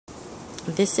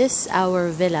This is our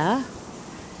villa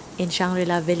in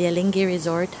Shangri-la Villingili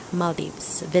Resort,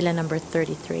 Maldives, villa number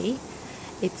 33.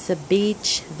 It's a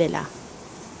beach villa,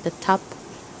 the top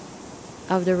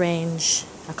of the range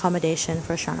accommodation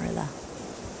for Shangri-La.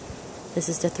 This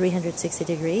is the 360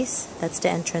 degrees. That's the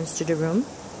entrance to the room.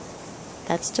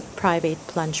 That's the private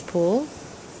plunge pool.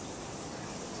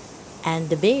 And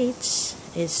the beach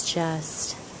is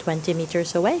just 20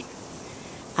 meters away.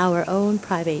 Our own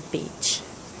private beach.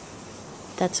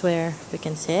 That's where we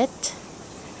can sit.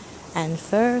 And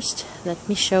first, let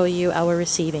me show you our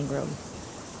receiving room.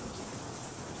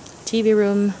 TV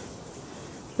room,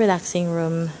 relaxing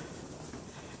room,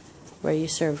 where you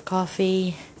serve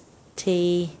coffee,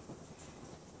 tea,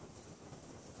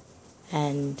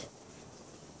 and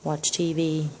watch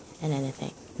TV and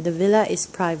anything. The villa is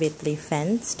privately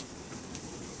fenced,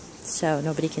 so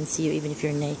nobody can see you even if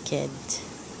you're naked.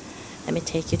 Let me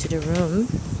take you to the room.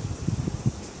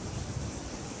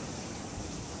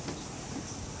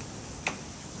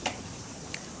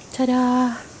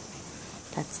 Ta-da!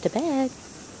 That's the bed.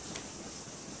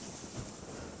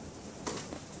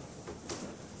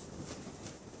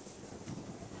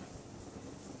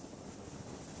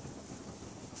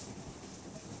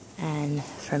 And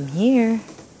from here,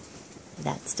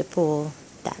 that's the pool,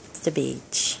 that's the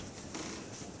beach.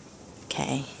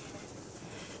 Okay.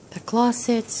 The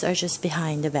closets are just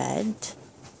behind the bed.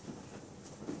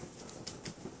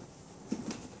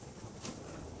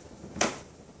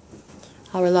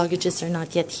 Our luggages are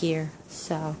not yet here,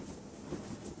 so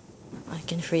I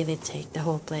can freely take the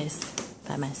whole place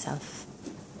by myself.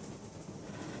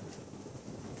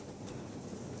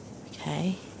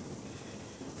 Okay.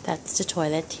 That's the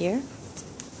toilet here.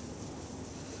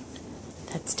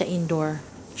 That's the indoor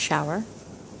shower.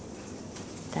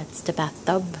 That's the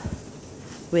bathtub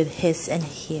with his and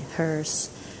hers.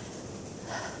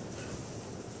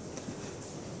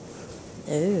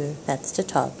 Oh, that's the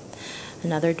tub.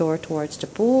 Another door towards the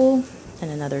pool and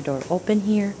another door open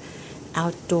here.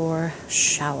 Outdoor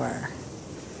shower.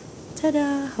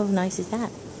 Ta-da! How nice is that?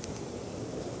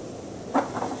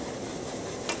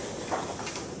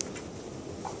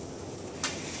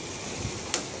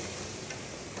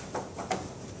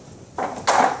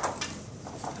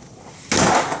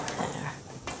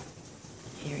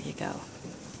 Here you go.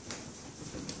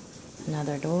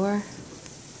 Another door.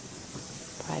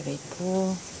 Private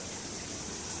pool.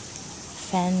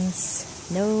 Fence.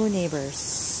 No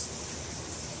neighbors.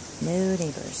 No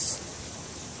neighbors.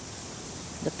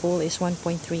 The pool is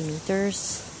 1.3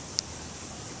 meters.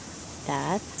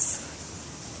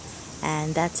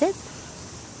 And that's it.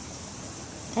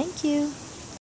 Thank you.